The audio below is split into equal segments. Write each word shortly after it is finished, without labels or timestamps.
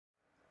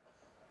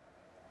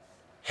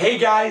Hey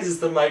guys, it's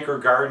the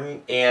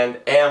MIcrogarden, and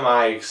am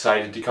I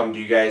excited to come to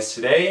you guys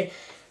today.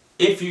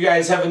 If you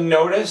guys haven't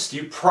noticed,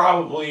 you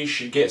probably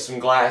should get some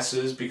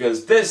glasses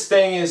because this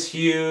thing is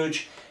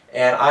huge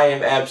and I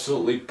am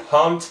absolutely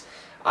pumped.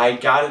 I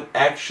got it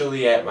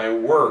actually at my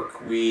work.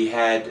 We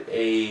had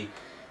a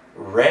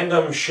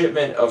random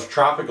shipment of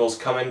tropicals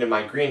come into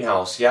my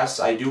greenhouse. Yes,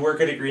 I do work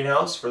at a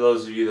greenhouse, for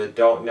those of you that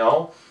don't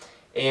know.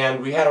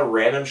 And we had a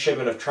random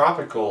shipment of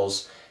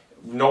tropicals.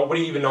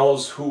 Nobody even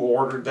knows who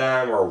ordered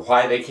them or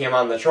why they came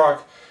on the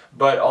truck,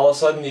 but all of a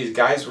sudden these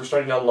guys were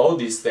starting to unload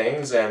these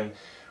things and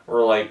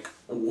we're like,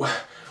 we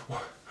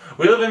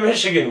live in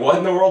Michigan, what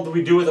in the world do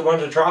we do with a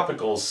bunch of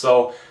tropicals?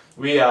 So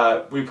we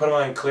put them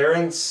on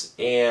clearance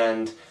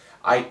and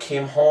I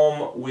came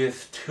home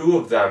with 2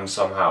 of them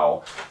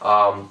somehow.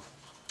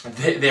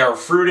 They are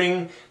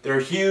fruiting, they're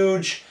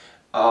huge.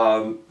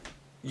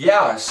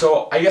 Yeah,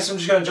 so I guess I'm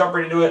just going to jump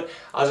right into it.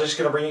 I was just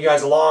going to bring you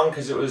guys along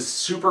because it was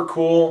super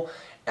cool.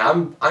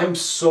 I'm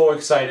so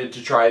excited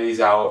to try these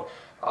out.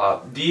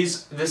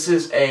 This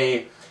is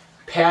a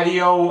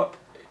patio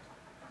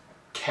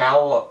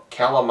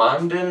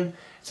calamondin.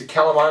 It's a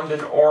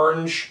calamondin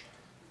orange,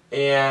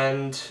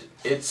 and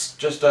it's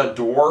just a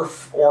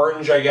dwarf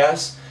orange, I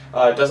guess.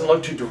 It doesn't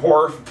look too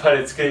dwarf, but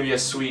it's going to be a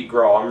sweet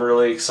grow. I'm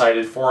really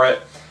excited for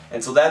it.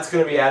 And so that's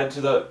going to be added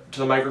to the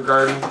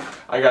MIcrogarden.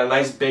 I got a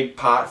nice big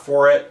pot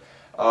for it.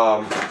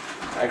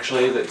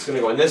 Actually, it's going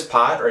to go in this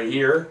pot right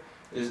here.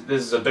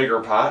 This is a bigger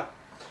pot.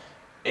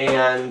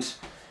 And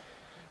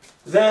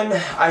then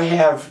I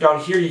have down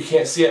here, you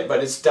can't see it,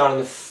 but it's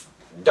down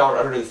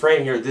under the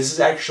frame here. This is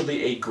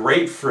actually a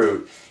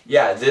grapefruit.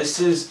 Yeah, this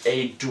is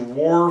a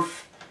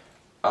dwarf.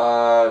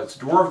 It's a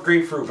dwarf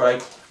grapefruit, but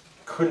I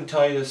couldn't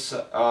tell you this.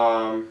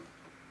 I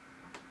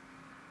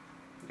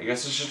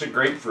guess it's just a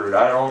grapefruit.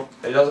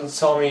 It doesn't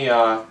tell me.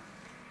 Oh,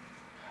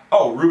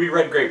 ruby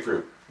red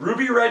grapefruit.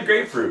 Ruby red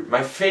grapefruit,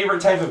 my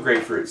favorite type of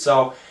grapefruit.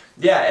 So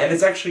yeah, and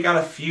it's actually got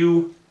a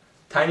few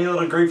tiny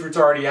little grapefruits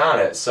already on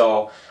it.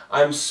 So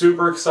I'm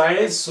super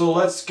excited. So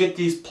let's get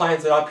these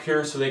planted up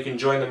here so they can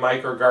join the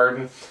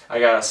MIcrogarden. I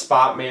got a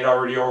spot made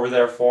already over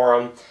there for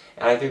them,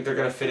 and I think they're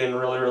going to fit in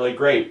really, really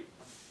great.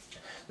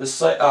 The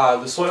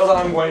soil that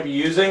I'm going to be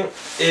using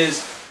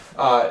is,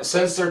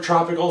 since they're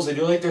tropicals, they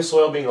do like their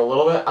soil being a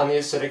little bit on the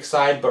acidic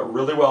side, but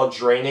really well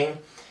draining,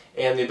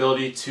 and the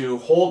ability to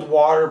hold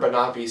water but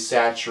not be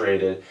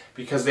saturated.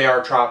 Because they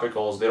are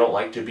tropicals, they don't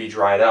like to be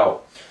dried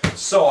out.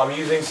 So I'm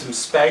using some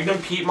sphagnum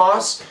peat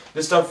moss.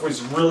 This stuff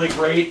was really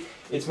great.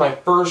 It's my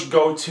first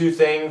go-to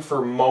thing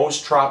for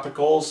most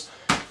tropicals,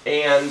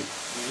 and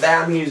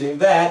I'm using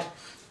that.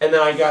 And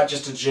then I got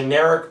just a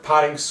generic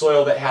potting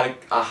soil that had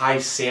a high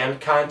sand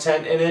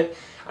content in it.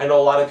 I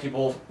know a lot of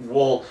people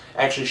will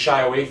actually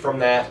shy away from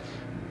that,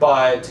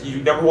 but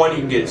number one, you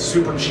can get it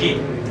super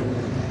cheap.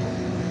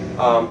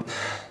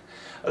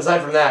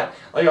 Aside from that,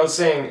 like I was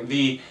saying,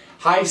 the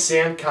high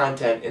sand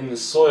content in the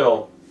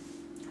soil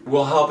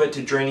will help it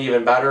to drain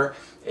even better.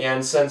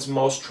 And since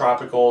most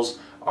tropicals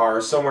are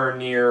somewhere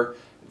near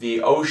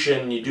the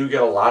ocean, you do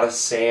get a lot of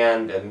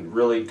sand and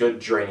really good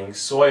draining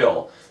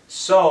soil.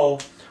 So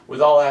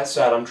with all that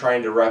said, I'm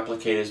trying to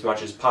replicate as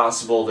much as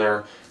possible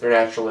their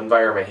natural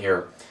environment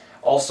here.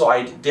 Also,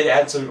 I did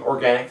add some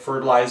organic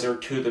fertilizer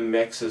to the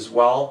mix as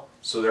well,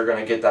 so they're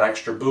going to get that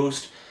extra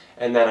boost.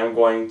 And then I'm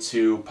going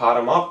to pot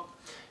them up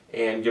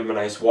and give them a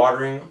nice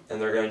watering, and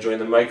they're going to join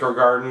the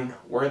MIcrogarden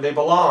where they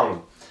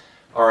belong.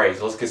 Alright,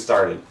 so let's get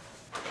started.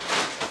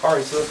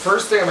 Alright, so the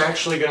first thing I'm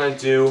actually going to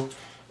do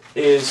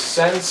is,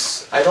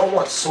 since I don't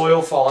want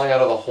soil falling out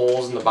of the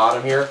holes in the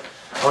bottom here,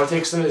 I want to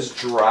take some of this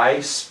dry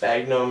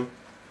sphagnum,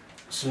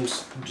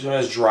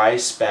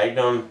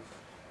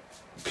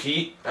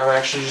 peat. I'm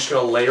actually just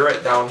going to layer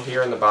it down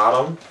here in the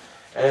bottom,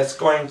 and it's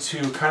going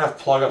to kind of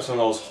plug up some of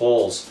those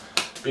holes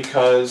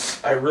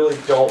because I really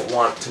don't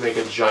want to make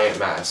a giant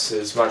mess,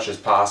 as much as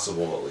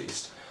possible at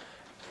least.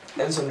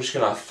 And so I'm just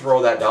going to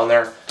throw that down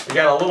there.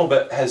 Again, a little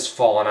bit has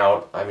fallen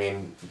out,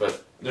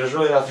 but there's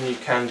really nothing you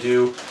can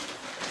do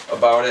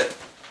about it.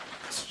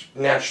 It's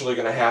naturally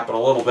going to happen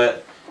a little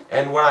bit.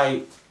 And when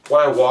I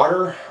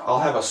water,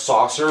 I'll have a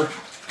saucer.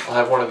 I'll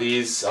have one of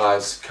these.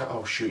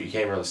 Oh shoot, you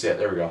can't really see it.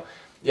 There we go.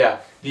 Yeah,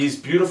 these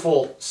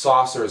beautiful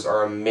saucers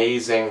are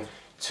amazing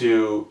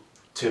to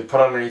put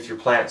underneath your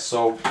plants.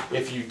 So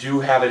if you do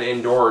have it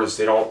indoors,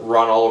 they don't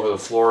run all over the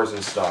floors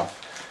and stuff.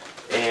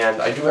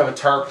 And I do have a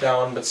tarp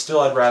down, but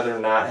still I'd rather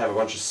not have a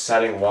bunch of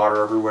setting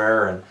water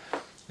everywhere, and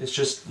it's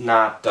just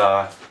not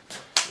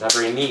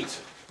very neat.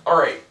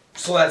 Alright,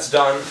 so that's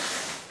done.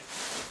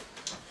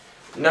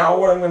 Now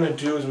what I'm going to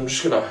do is I'm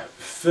just going to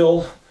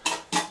fill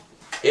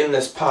in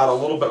this pot a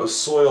little bit with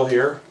soil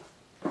here,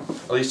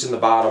 at least in the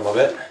bottom of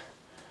it.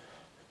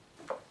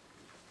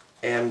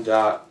 And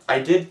I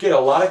did get a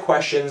lot of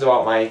questions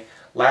about my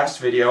last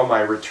video,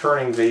 my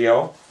returning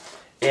video,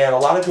 and a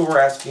lot of people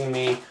were asking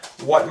me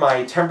what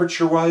my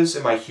temperature was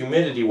and my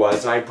humidity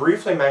was, and I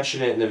briefly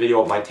mentioned it in the video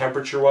what my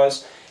temperature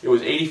was. It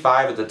was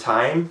 85 at the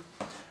time,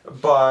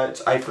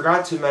 but I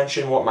forgot to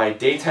mention what my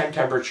daytime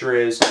temperature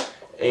is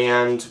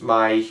and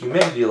my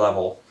humidity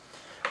level.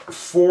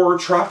 for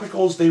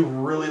tropicals, they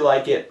really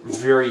like it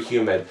very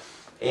humid.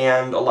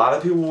 And a lot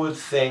of people would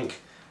think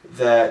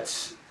that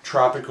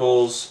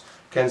tropicals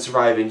can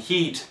survive in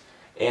heat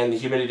and the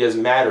humidity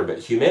doesn't matter, but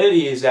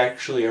humidity is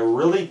actually a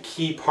really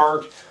key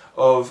part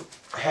of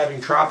having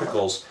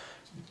tropicals.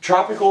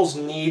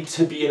 Tropicals need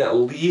to be in at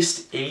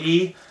least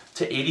 80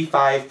 to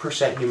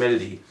 85%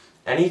 humidity.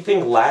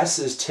 Anything less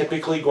is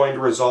typically going to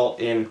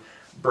result in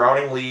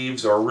browning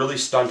leaves or really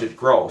stunted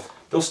growth.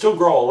 They'll still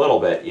grow a little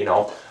bit, you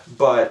know,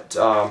 but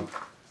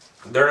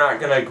they're not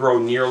going to grow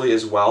nearly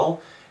as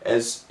well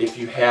as if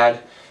you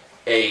had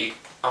a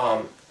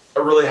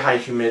really high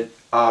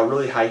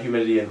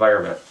humidity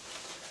environment.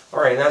 All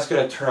right, and that's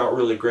going to turn out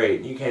really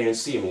great. You can't even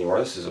see them anymore.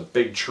 This is a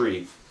big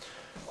tree.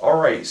 All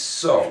right,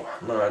 so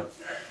I'm going to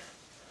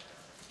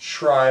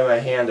try my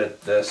hand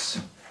at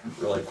this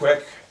really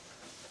quick.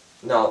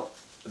 Now,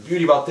 the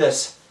beauty about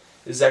this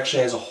is it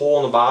actually has a hole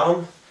in the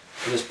bottom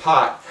in this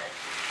pot,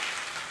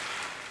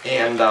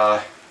 and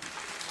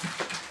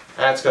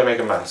that's going to make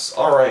a mess.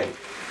 All right.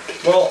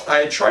 Well,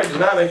 I tried to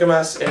not make a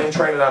mess, and in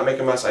trying to not make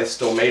a mess, I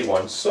still made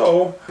one.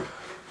 So,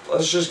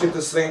 let's just get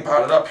this thing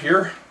potted up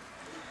here.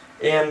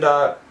 And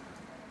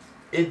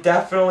it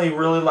definitely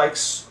really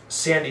likes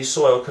sandy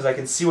soil because I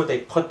can see what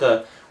they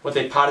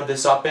potted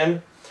this up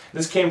in.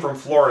 This came from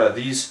Florida.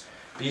 These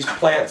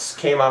plants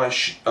came on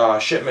a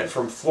shipment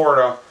from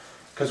Florida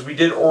because we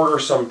did order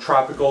some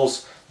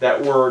tropicals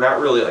that were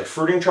not really like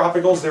fruiting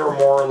tropicals. They were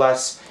more or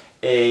less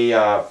the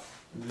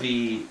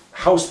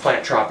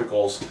houseplant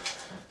tropicals.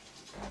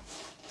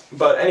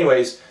 But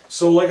anyways,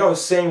 so like I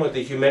was saying with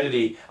the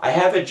humidity, I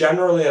have it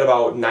generally at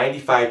about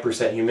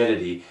 95%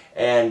 humidity,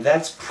 and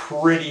that's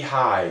pretty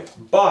high.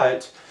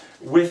 But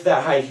with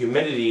that high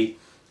humidity,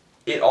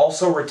 it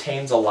also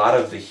retains a lot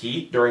of the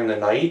heat during the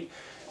night,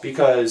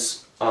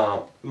 because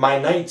my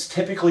nights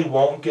typically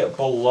won't get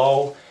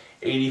below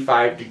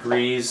 85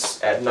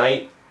 degrees at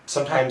night.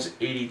 Sometimes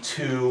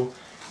 82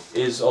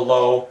 is a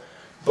low,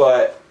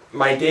 but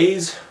my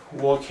days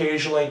will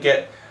occasionally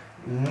get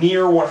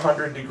near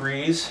 100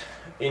 degrees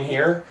in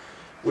here,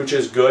 which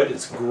is good.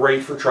 It's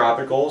great for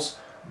tropicals,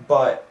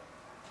 but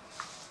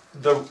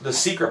the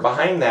secret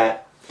behind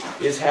that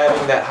is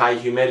having that high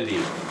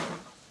humidity,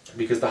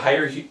 because the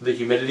higher the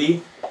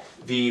humidity,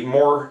 the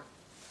more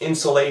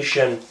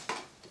insulation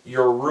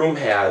your room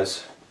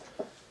has,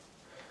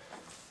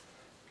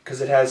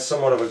 because it has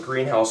somewhat of a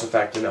greenhouse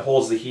effect and it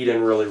holds the heat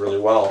in really, really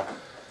well.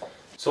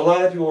 So a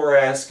lot of people were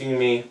asking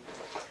me,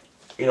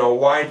 you know,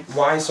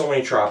 why so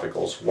many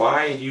tropicals?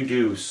 Why do you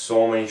do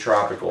so many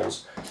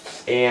tropicals?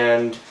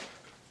 And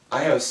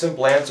I have a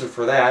simple answer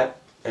for that,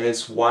 and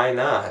it's why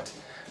not?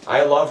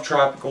 I love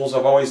tropicals.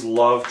 I've always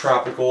loved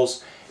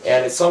tropicals,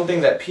 and it's something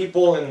that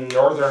people in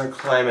northern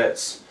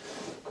climates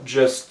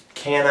just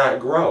cannot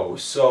grow.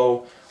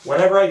 So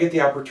whenever I get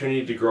the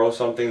opportunity to grow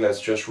something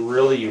that's just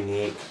really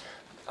unique,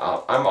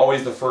 I'm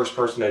always the first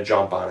person to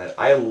jump on it.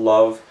 I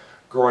love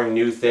growing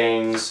new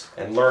things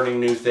and learning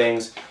new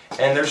things,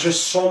 and there's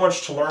just so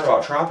much to learn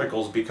about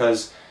tropicals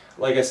because,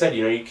 like I said,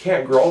 you know, you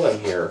can't grow them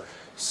here.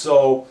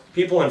 So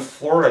people in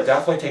Florida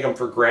definitely take them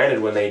for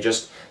granted when they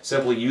just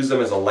simply use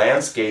them as a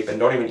landscape and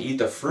don't even eat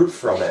the fruit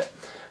from it.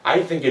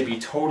 I think it'd be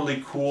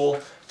totally cool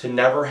to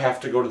never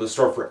have to go to the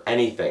store for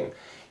anything.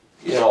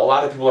 You know, a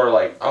lot of people are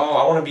like, oh,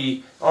 I want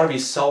to be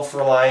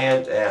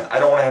self-reliant, and I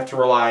don't want to have to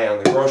rely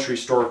on the grocery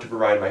store to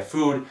provide my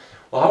food.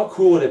 Well, how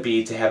cool would it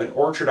be to have an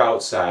orchard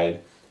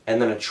outside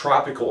and then a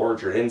tropical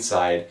orchard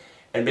inside,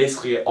 and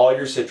basically all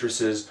your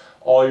citruses,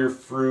 all your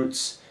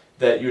fruits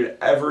that you'd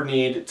ever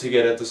need to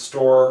get at the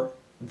store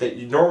that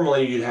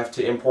normally you'd have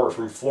to import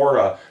from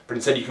Florida, but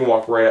instead you can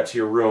walk right up to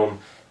your room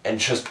and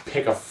just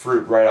pick a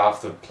fruit right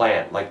off the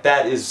plant. Like,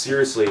 that is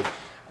seriously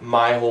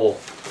my whole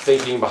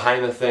thinking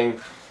behind the thing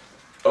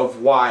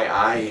of why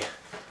I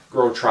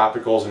grow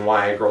tropicals and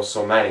why I grow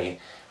so many.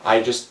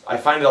 I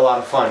find it a lot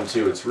of fun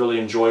too. It's really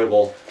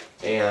enjoyable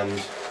and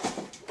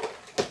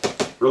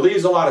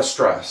relieves a lot of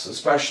stress,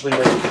 especially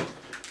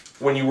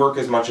when you work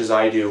as much as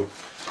I do.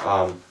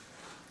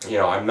 You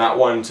know, I'm not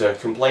one to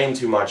complain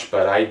too much,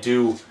 but I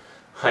do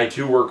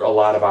work a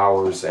lot of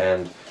hours,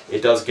 and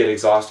it does get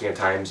exhausting at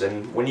times.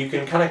 And when you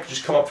can kind of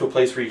just come up to a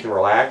place where you can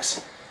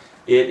relax,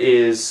 it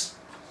is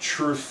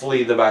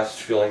truthfully the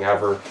best feeling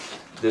ever.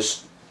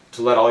 Just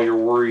to let all your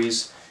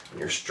worries and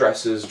your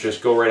stresses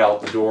just go right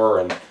out the door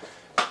and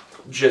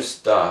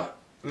just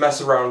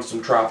mess around with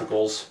some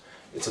tropicals.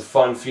 It's a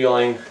fun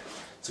feeling,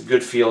 it's a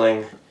good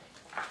feeling,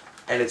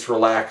 and it's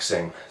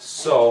relaxing.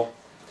 So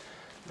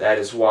that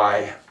is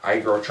why I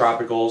grow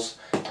tropicals,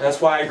 and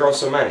that's why I grow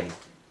so many,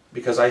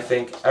 because I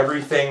think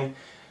everything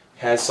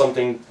has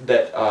something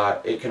that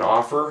it can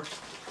offer.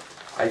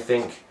 I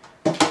think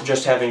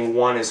just having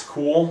one is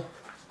cool,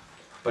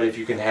 but if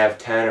you can have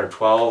 10 or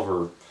 12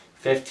 or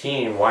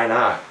 15, why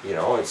not? You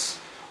know, it's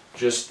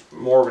just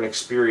more of an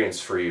experience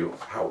for you.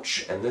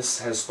 Ouch, and this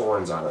has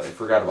thorns on it. I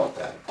forgot about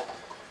that.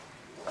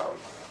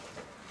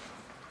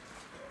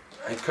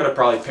 I could have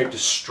probably picked a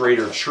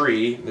straighter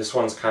tree. This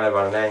one's kind of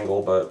on an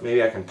angle, but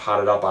maybe I can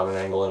pot it up on an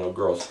angle and it'll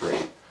grow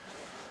straight.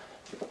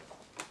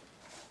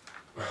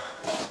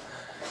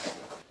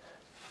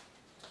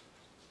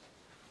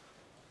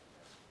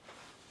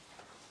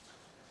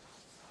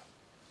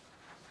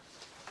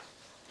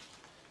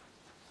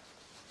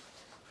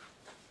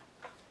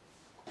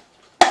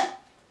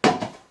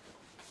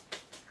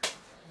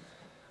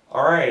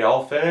 Alright,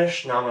 all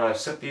finished. Now I'm going to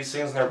set these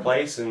things in their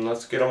place and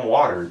let's get them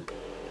watered.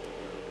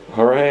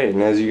 Alright,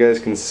 and as you guys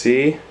can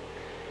see,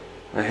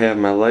 I have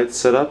my lights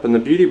set up, and the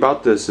beauty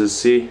about this is,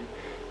 see,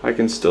 I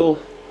can still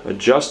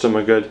adjust them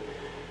a good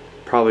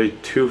probably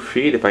 2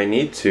 feet if I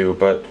need to,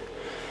 but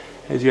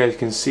as you guys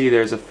can see,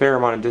 there's a fair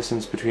amount of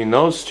distance between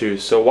those two.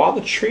 So while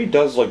the tree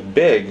does look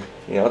big,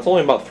 you know, it's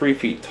only about 3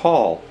 feet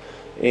tall,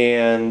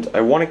 and I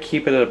want to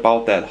keep it at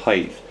about that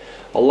height.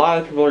 A lot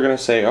of people are going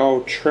to say,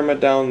 oh, trim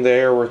it down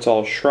there where it's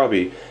all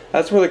shrubby.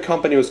 That's where the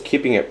company was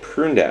keeping it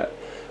pruned at.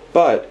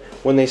 But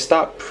when they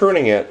stopped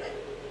pruning it,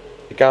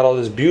 it got all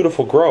this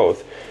beautiful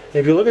growth. And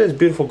if you look at this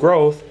beautiful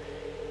growth,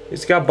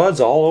 it's got buds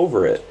all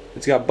over it.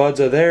 It's got buds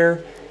over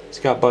there. It's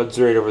got buds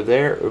right over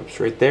there. Oops,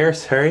 right there.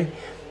 Sorry.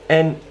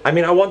 And I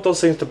mean, I want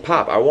those things to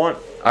pop. I want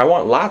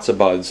lots of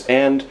buds.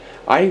 And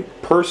I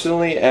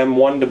personally am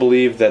one to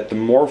believe that the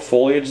more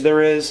foliage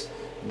there is,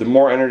 the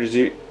more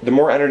energy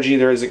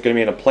there is going to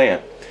be in a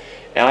plant.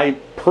 And I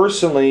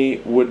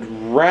personally would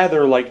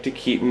rather like to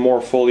keep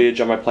more foliage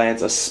on my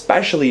plants,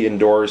 especially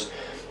indoors,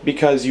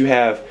 because you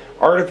have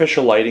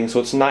artificial lighting, so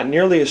it's not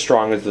nearly as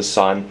strong as the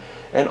sun,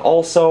 and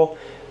also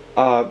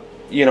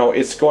you know,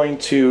 it's going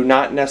to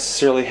not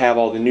necessarily have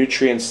all the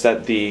nutrients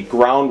that the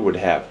ground would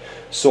have.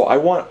 So I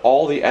want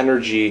all the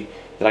energy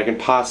that I can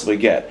possibly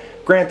get.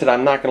 Granted,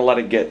 I'm not going to let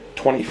it get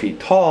 20 feet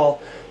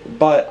tall,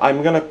 but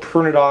I'm going to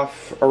prune it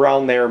off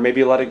around there,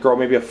 maybe let it grow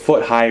maybe a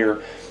foot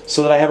higher,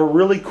 so that I have a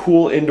really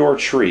cool indoor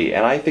tree.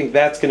 And I think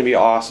that's going to be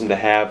awesome to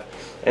have,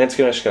 and it's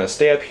just going to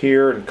stay up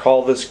here and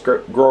call this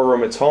grow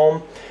room its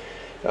home.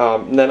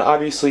 And then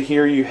obviously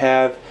here you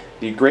have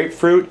the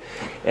grapefruit,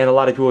 and a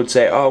lot of people would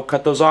say, oh,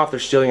 cut those off, they're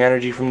stealing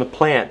energy from the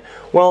plant.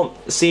 Well,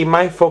 see,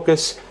 my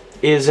focus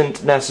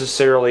isn't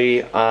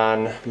necessarily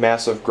on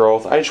massive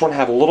growth. I just want to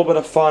have a little bit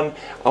of fun.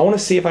 I want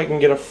to see if I can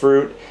get a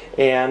fruit,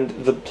 and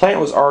the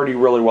plant was already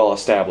really well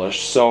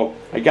established. So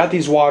I got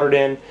these watered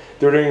in.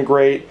 They're doing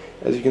great.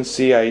 As you can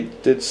see, I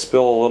did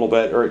spill a little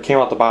bit, or it came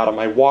out the bottom.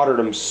 I watered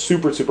them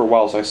super, super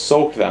well, so I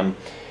soaked them,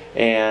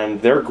 and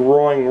they're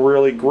growing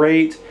really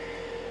great.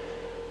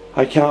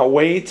 I cannot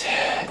wait,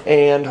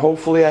 and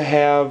hopefully I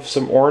have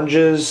some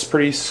oranges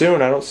pretty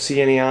soon. I don't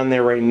see any on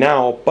there right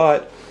now,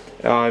 but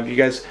if you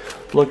guys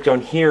look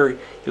down here,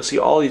 you'll see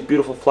all these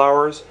beautiful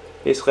flowers.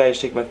 Basically, I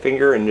just take my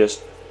finger and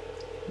just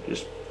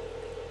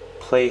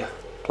play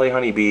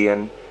honeybee,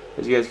 and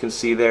as you guys can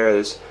see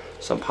there's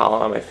some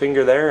pollen on my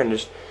finger there, and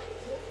just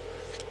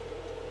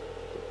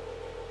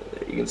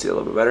you can see a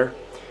little bit better.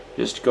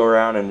 Just go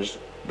around and just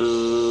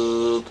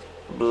bzz,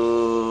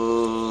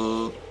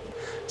 bzz.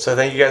 So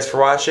thank you guys for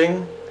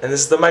watching, and this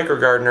is the Micro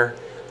Gardener.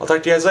 I'll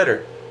talk to you guys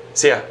later.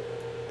 See ya.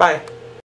 Bye.